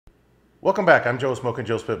Welcome back. I'm Joe, Smokin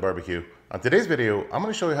Joe Spit Barbecue. On today's video, I'm going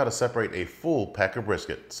to show you how to separate a full pack of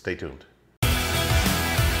brisket. Stay tuned.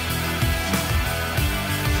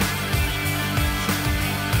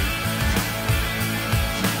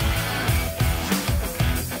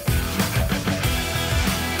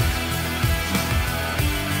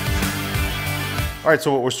 All right,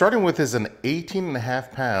 so what we're starting with is an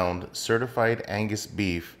 18.5 pound certified Angus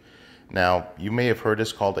beef. Now, you may have heard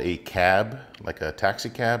this called a cab, like a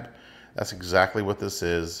taxi cab. That's exactly what this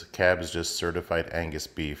is. Cab is just certified Angus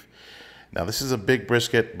beef. Now, this is a big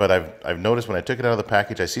brisket, but I've noticed when I took it out of the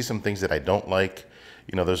package, I see some things that I don't like.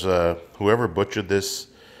 You know, there's whoever butchered this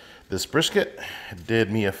brisket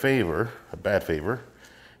did me a favor, a bad favor,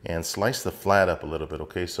 and sliced the flat up a little bit,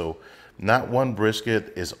 okay? So not one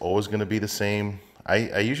brisket is always gonna be the same.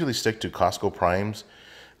 I usually stick to Costco primes,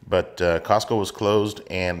 but Costco was closed,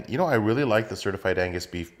 and you know, I really like the certified Angus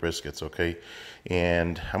beef briskets, okay?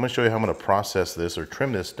 And I'm gonna show you how I'm gonna process this or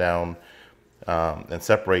trim this down and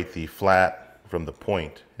separate the flat from the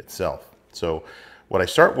point itself. So what I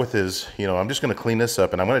start with is, you know, I'm just gonna clean this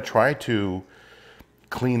up, and I'm gonna try to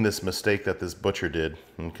clean this mistake that this butcher did,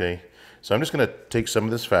 okay? So I'm just gonna take some of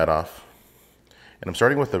this fat off, and I'm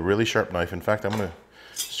starting with a really sharp knife. In fact, I'm gonna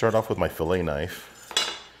start off with my fillet knife,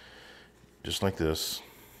 just like this,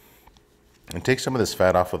 and take some of this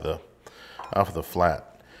fat off of the flat.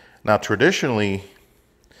 Now, traditionally,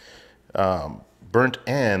 burnt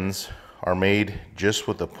ends are made just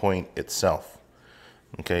with the point itself,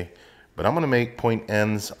 okay? But I'm gonna make point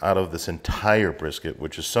ends out of this entire brisket,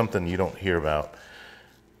 which is something you don't hear about.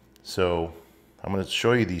 So I'm gonna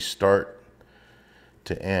show you the start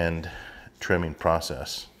to end trimming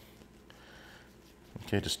process.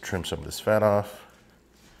 Okay, just trim some of this fat off.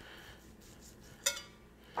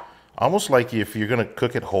 Almost like if you're gonna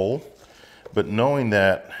cook it whole, but knowing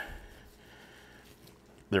that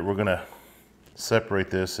we're gonna separate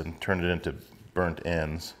this and turn it into burnt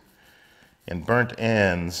ends. And burnt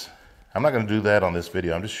ends, I'm not gonna do that on this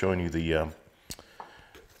video. I'm just showing you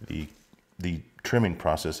the trimming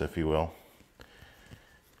process, if you will.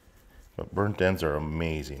 But burnt ends are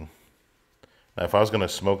amazing. Now, if I was gonna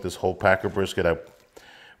smoke this whole pack of brisket, I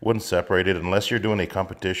wouldn't separate it unless you're doing a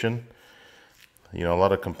competition. You know, a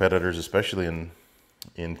lot of competitors, especially in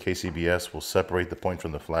KCBS, will separate the point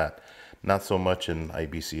from the flat. Not so much in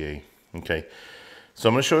IBCA, okay? So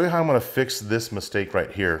I'm gonna show you how I'm gonna fix this mistake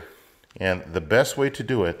right here. And the best way to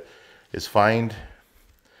do it is find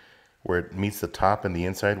where it meets the top and the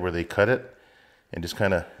inside where they cut it, and just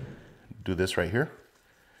kind of do this right here.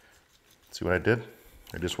 See what I did?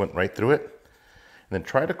 I just went right through it, and then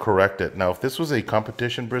try to correct it. Now, if this was a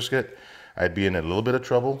competition brisket, I'd be in a little bit of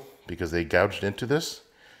trouble because they gouged into this,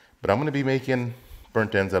 but I'm gonna be making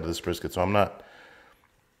burnt ends out of this brisket, so I'm not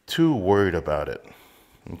too worried about it,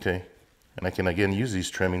 okay? And I can, again, use these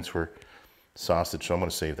trimmings for sausage, so I'm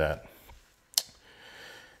gonna save that.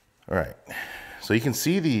 All right, so you can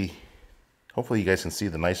see hopefully you guys can see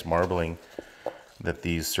the nice marbling that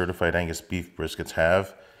these certified Angus beef briskets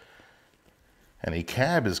have. And a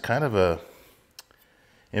cab is kind of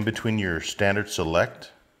in between your standard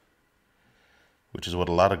select, which is what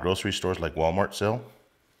a lot of grocery stores like Walmart sell.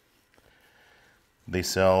 They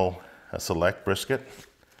sell a select brisket,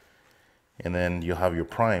 and then you'll have your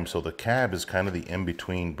prime. So the cab is kind of the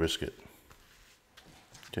in-between brisket.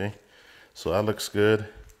 Okay, so that looks good. I'm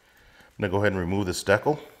gonna go ahead and remove this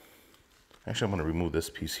decal. Actually, I'm gonna remove this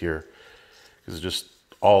piece here because it's just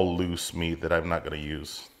all loose meat that I'm not gonna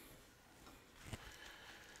use.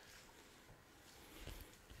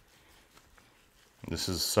 This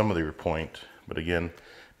is some of the point, but again,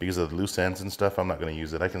 because of the loose ends and stuff, I'm not gonna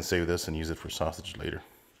use it. I can save this and use it for sausage later.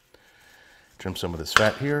 Trim some of this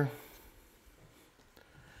fat here.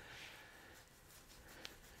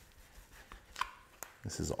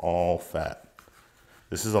 This is all fat.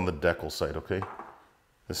 This is on the decal side, okay?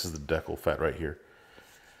 This is the decal fat right here.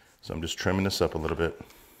 So I'm just trimming this up a little bit.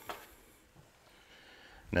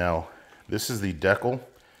 Now, this is the decal.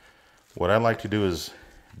 What I like to do is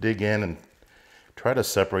dig in and try to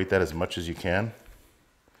separate that as much as you can,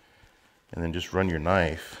 and then just run your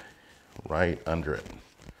knife right under it.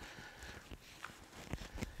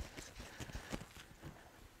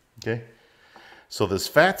 Okay, so this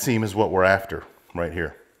fat seam is what we're after right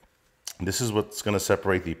here. This is what's going to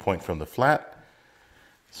separate the point from the flat.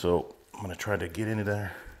 So I'm going to try to get into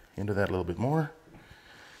that a little bit more,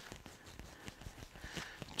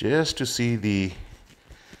 just to see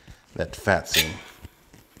that fat seam.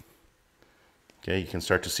 Okay, you can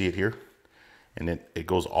start to see it here, and it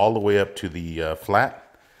goes all the way up to the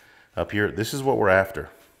flat up here. This is what we're after,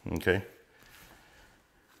 okay?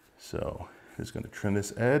 So just going to trim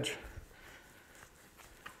this edge.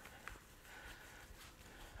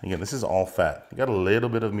 Again, this is all fat. You got a little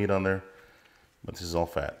bit of meat on there, but this is all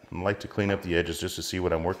fat. I like to clean up the edges just to see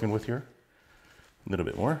what I'm working with here. A little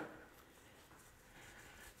bit more.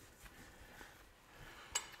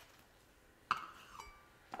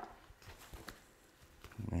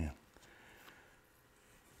 Man.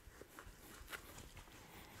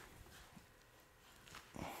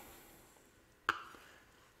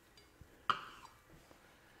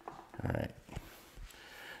 All right.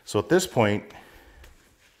 So at this point,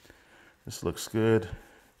 this looks good.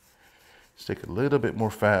 Let's take a little bit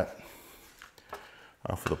more fat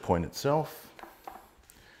off of the point itself.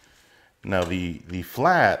 Now the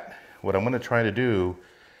flat, what I'm going to try to do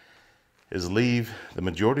is leave the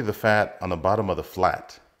majority of the fat on the bottom of the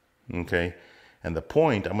flat, okay? And the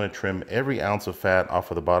point, I'm going to trim every ounce of fat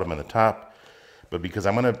off of the bottom and the top, but because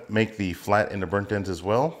I'm going to make the flat into burnt ends as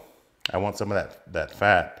well, I want some of that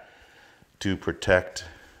fat to protect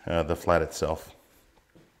the flat itself.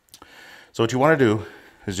 So what you want to do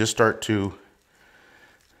is just start to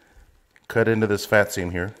cut into this fat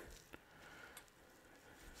seam here.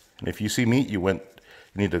 And if you see meat, you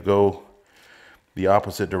need to go the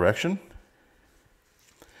opposite direction.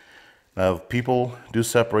 Now, people do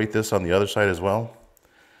separate this on the other side as well,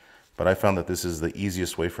 but I found that this is the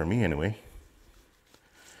easiest way for me anyway,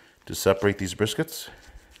 to separate these briskets.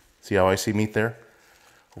 See how I see meat there?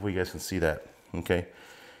 Hopefully you guys can see that, okay?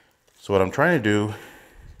 So what I'm trying to do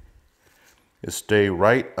is stay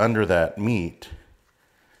right under that meat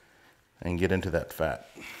and get into that fat.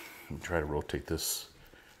 Let me try to rotate this,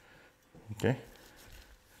 okay?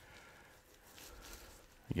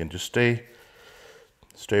 Again, just stay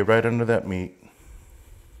right under that meat.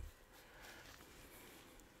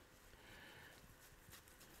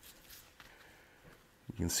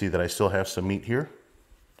 You can see that I still have some meat here.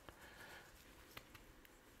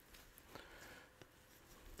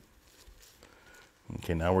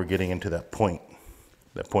 Okay, now we're getting into that point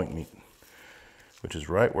meat, which is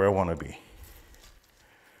right where I want to be.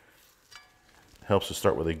 Helps to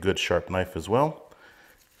start with a good sharp knife as well.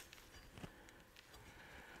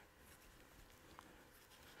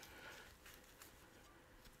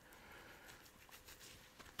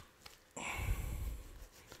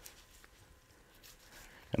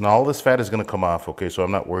 And all this fat is going to come off, okay? So I'm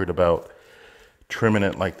not worried about trimming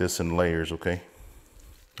it like this in layers, okay?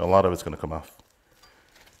 A lot of it's going to come off.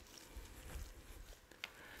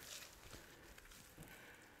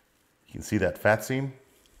 You can see that fat seam.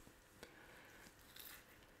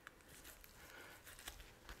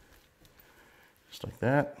 Just like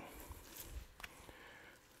that.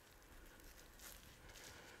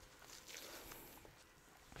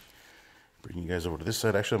 Bring you guys over to this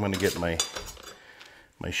side. Actually, I'm going to get my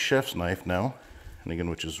chef's knife now, and again,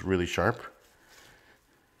 which is really sharp.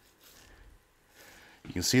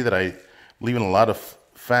 You can see that I'm leaving a lot of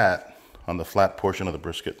fat on the flat portion of the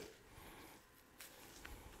brisket.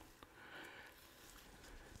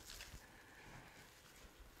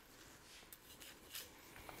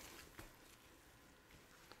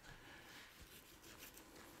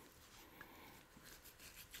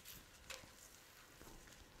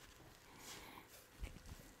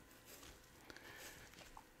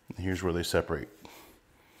 Here's where they separate.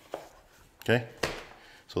 Okay,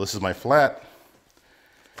 so this is my flat,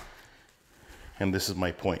 and this is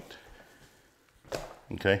my point.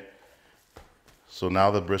 Okay, so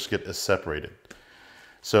now the brisket is separated.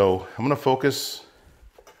 So I'm going to focus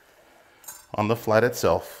on the flat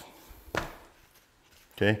itself.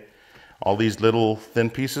 Okay, all these little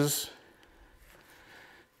thin pieces,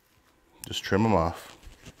 just trim them off.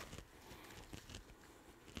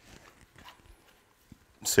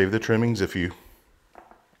 Save the trimmings if you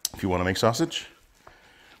want to make sausage.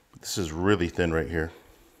 This is really thin right here.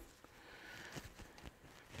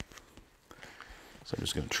 So I'm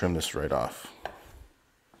just going to trim this right off.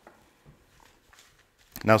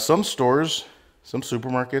 Now some stores, some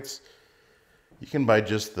supermarkets, you can buy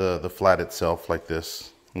just the flat itself like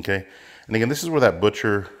this, okay? And again, this is where that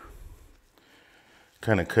butcher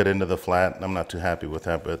kind of cut into the flat. I'm not too happy with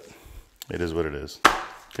that, but it is what it is,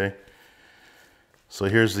 okay? So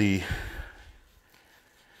here's the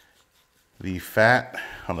fat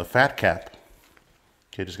on the fat cap.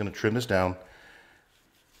 Okay, just going to trim this down.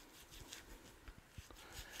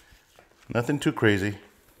 Nothing too crazy.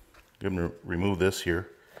 I'm going to remove this here.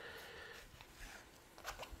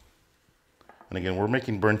 And again, we're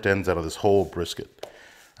making burnt ends out of this whole brisket.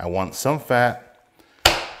 I want some fat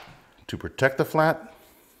to protect the flat,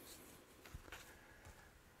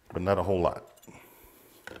 but not a whole lot.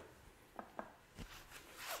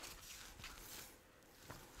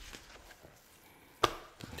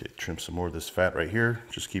 Okay, trim some more of this fat right here.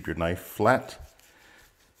 Just keep your knife flat.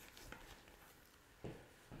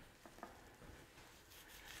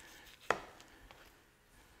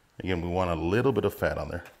 Again, we want a little bit of fat on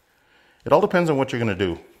there. It all depends on what you're gonna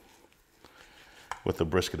do with the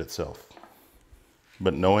brisket itself.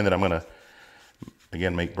 But knowing that I'm gonna,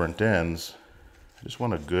 again, make burnt ends, I just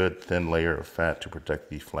want a good thin layer of fat to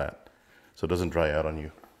protect the flat so it doesn't dry out on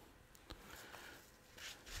you.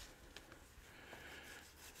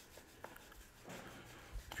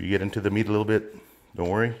 If you get into the meat a little bit, don't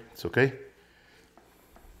worry, it's okay.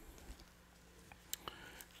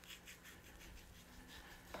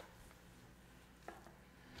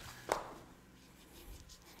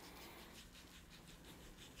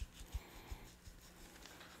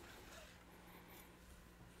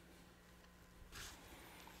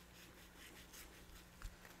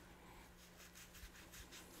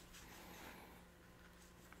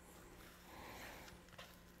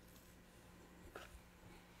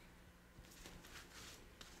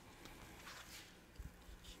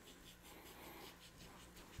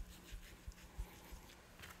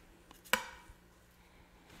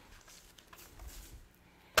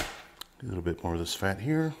 A little bit more of this fat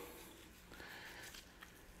here.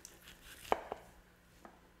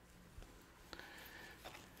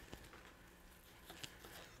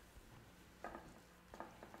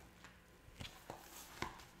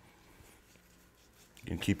 You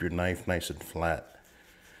can keep your knife nice and flat.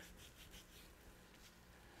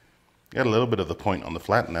 Got a little bit of the point on the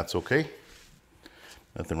flat, and that's okay.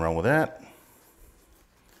 Nothing wrong with that.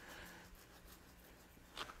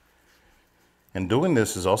 And doing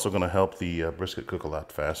this is also going to help the brisket cook a lot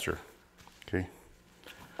faster. Okay.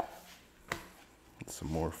 Some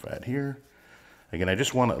more fat here. Again, I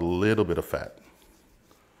just want a little bit of fat.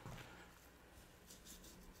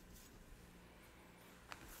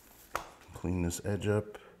 Clean this edge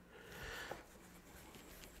up.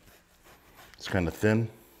 It's kind of thin.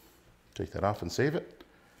 Take that off and save it.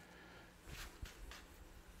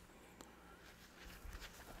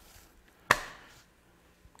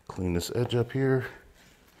 Clean this edge up here.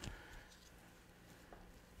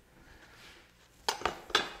 A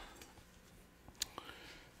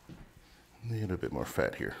little bit more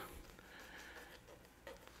fat here.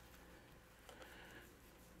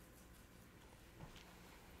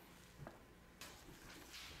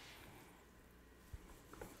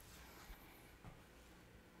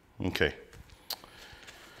 Okay.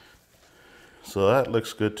 So that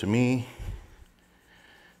looks good to me.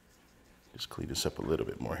 Just clean this up a little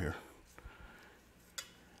bit more here.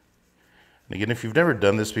 And again, if you've never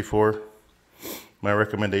done this before, my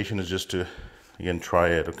recommendation is just to, again, try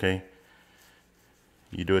it, okay?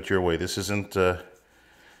 You do it your way. This isn't the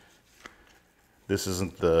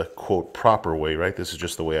quote proper way, right? This is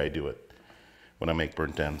just the way I do it when I make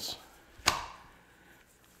burnt ends.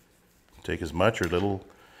 Take as much or little.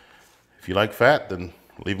 If you like fat, then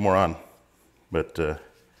leave more on. But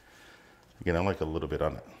again, I like a little bit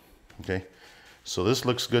on it. Okay, so this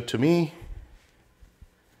looks good to me.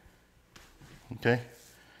 Okay,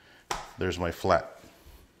 there's my flat.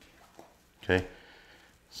 Okay,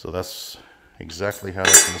 so that's exactly how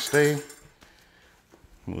it's going to stay.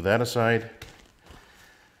 Move that aside.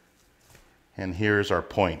 And here's our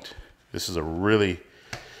point. This is a really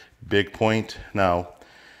big point. Now,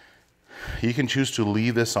 you can choose to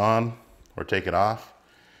leave this on or take it off.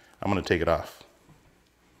 I'm going to take it off.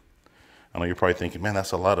 I know you're probably thinking, man,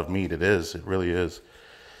 that's a lot of meat. It is. It really is.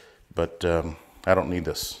 But I don't need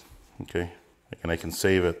this. Okay? And I can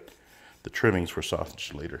save it, the trimmings, for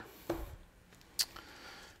sausage later.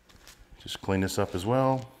 Just clean this up as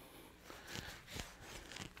well.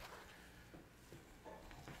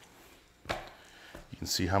 You can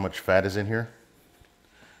see how much fat is in here.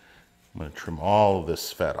 I'm going to trim all of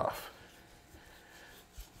this fat off.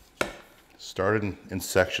 Start in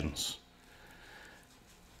sections.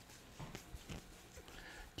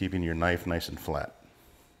 Keeping your knife nice and flat.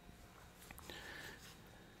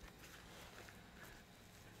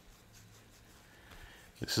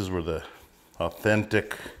 This is where the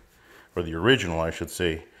authentic, or the original, I should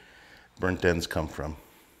say, burnt ends come from.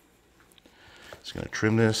 Just going to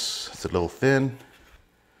trim this. It's a little thin.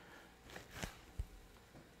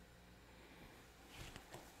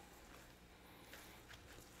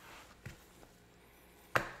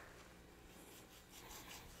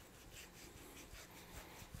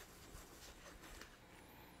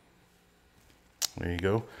 There you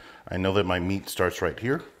go. I know that my meat starts right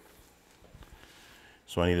here,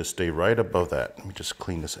 so I need to stay right above that. Let me just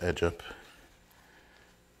clean this edge up.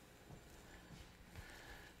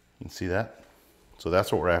 You can see that? So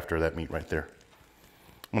that's what we're after, that meat right there.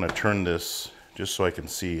 I'm going to turn this just so I can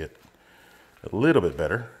see it a little bit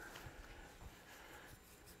better.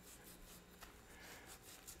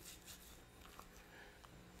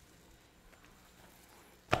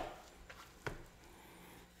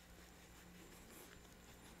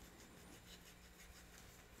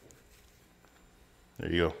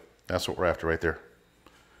 There you go. That's what we're after right there.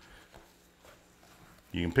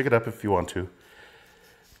 You can pick it up if you want to.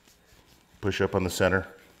 Push up on the center.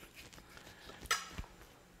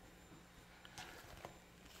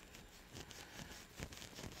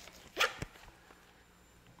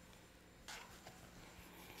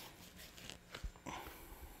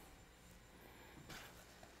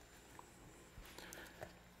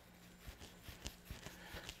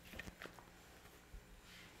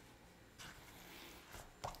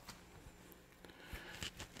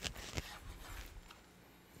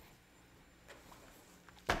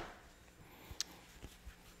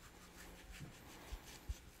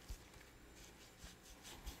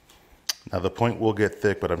 Now the point will get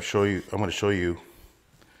thick, but I'm going to show you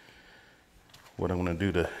what I'm going to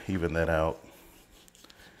do to even that out.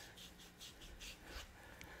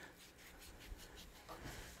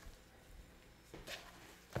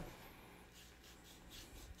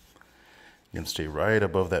 You can stay right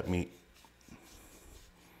above that meat.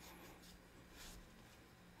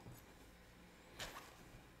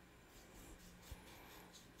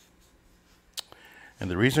 And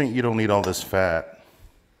the reason you don't need all this fat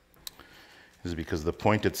is because the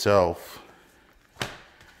point itself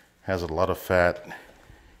has a lot of fat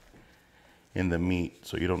in the meat,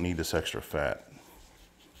 so you don't need this extra fat.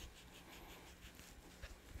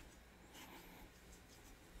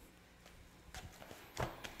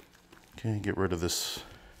 Okay, get rid of this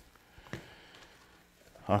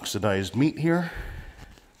oxidized meat here.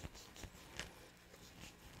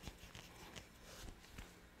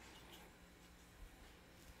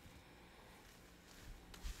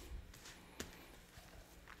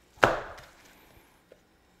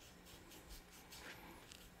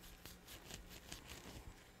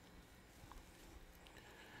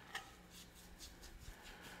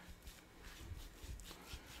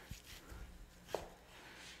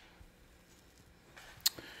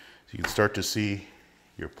 You can start to see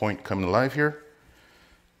your point coming alive here.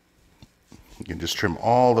 You can just trim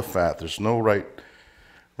all the fat. There's no right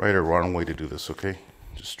or wrong way to do this, okay?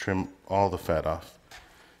 Just trim all the fat off.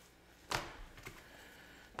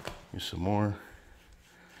 Use some more.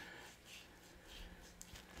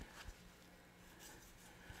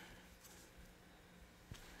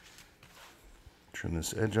 Trim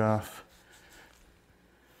this edge off.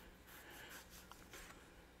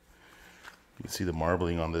 You can see the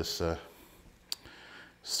marbling on this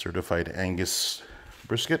certified Angus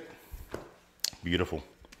brisket. Beautiful.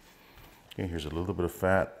 Okay, here's a little bit of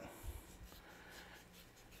fat.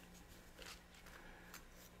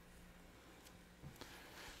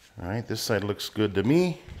 All right, this side looks good to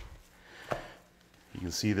me. You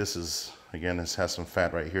can see this is, again, this has some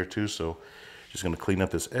fat right here too, so just gonna clean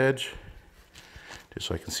up this edge just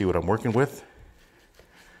so I can see what I'm working with.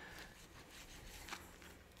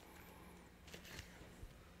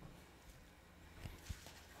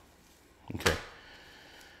 Okay,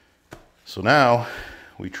 so now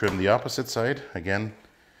we trim the opposite side, again,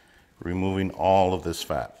 removing all of this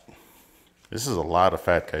fat. This is a lot of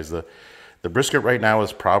fat, guys. The brisket right now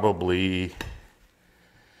is probably,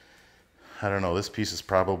 I don't know, this piece is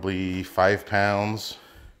probably 5 pounds.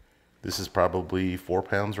 This is probably 4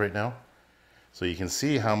 pounds right now. So you can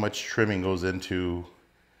see how much trimming goes into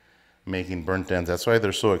making burnt ends. That's why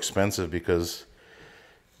they're so expensive, because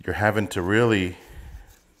you're having to really,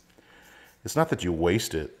 it's not that you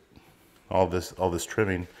waste it, all this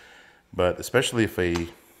trimming, but especially if a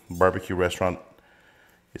barbecue restaurant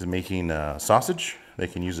is making sausage, they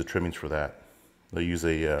can use the trimmings for that. They'll use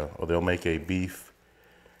or they'll make a beef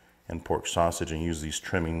and pork sausage and use these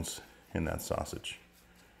trimmings in that sausage.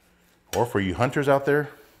 Or for you hunters out there,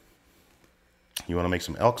 you want to make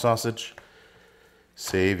some elk sausage,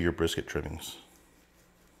 save your brisket trimmings,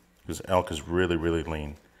 because elk is really, really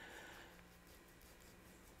lean.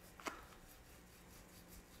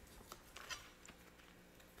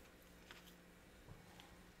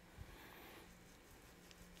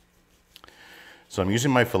 So I'm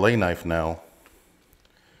using my fillet knife now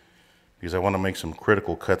because I want to make some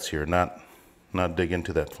critical cuts here, not dig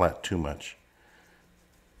into that flat too much.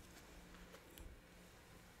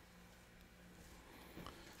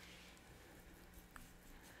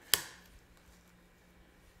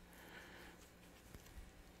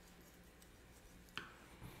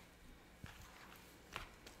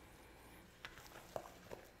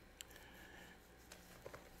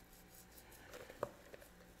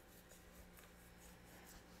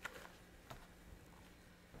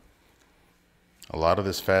 A lot of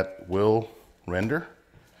this fat will render,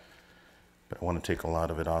 but I want to take a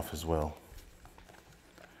lot of it off as well.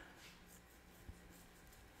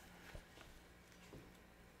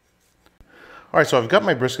 All right, so I've got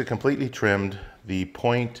my brisket completely trimmed, the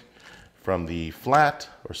point from the flat,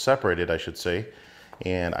 or separated I should say,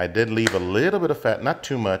 and I did leave a little bit of fat, not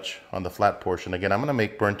too much, on the flat portion. Again, I'm gonna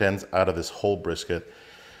make burnt ends out of this whole brisket,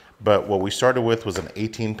 but what we started with was an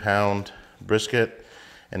 18-pound brisket,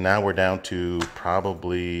 and now we're down to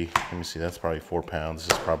probably, let me see, that's probably 4 pounds.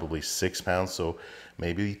 This is probably 6 pounds, so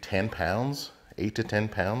maybe 10 pounds, 8 to 10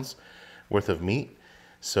 pounds worth of meat.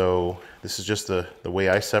 So this is just the way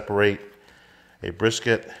I separate a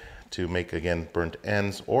brisket to make, again, burnt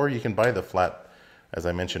ends, or you can buy the flat, as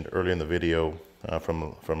I mentioned earlier in the video,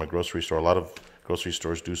 from a grocery store. A lot of grocery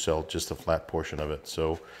stores do sell just the flat portion of it.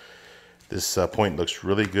 So this point looks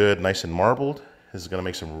really good, nice and marbled. This is gonna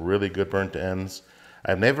make some really good burnt ends.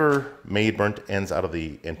 I've never made burnt ends out of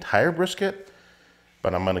the entire brisket,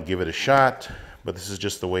 but I'm gonna give it a shot. But this is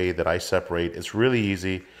just the way that I separate. It's really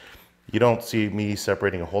easy. You don't see me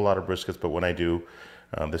separating a whole lot of briskets, but when I do,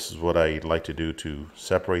 this is what I like to do to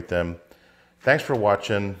separate them. Thanks for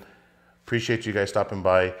watching. Appreciate you guys stopping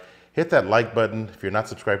by. Hit that like button. If you're not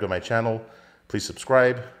subscribed to my channel, please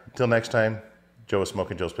subscribe. Until next time, Joe with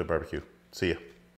Smokin Joe's Pit Barbecue. See ya.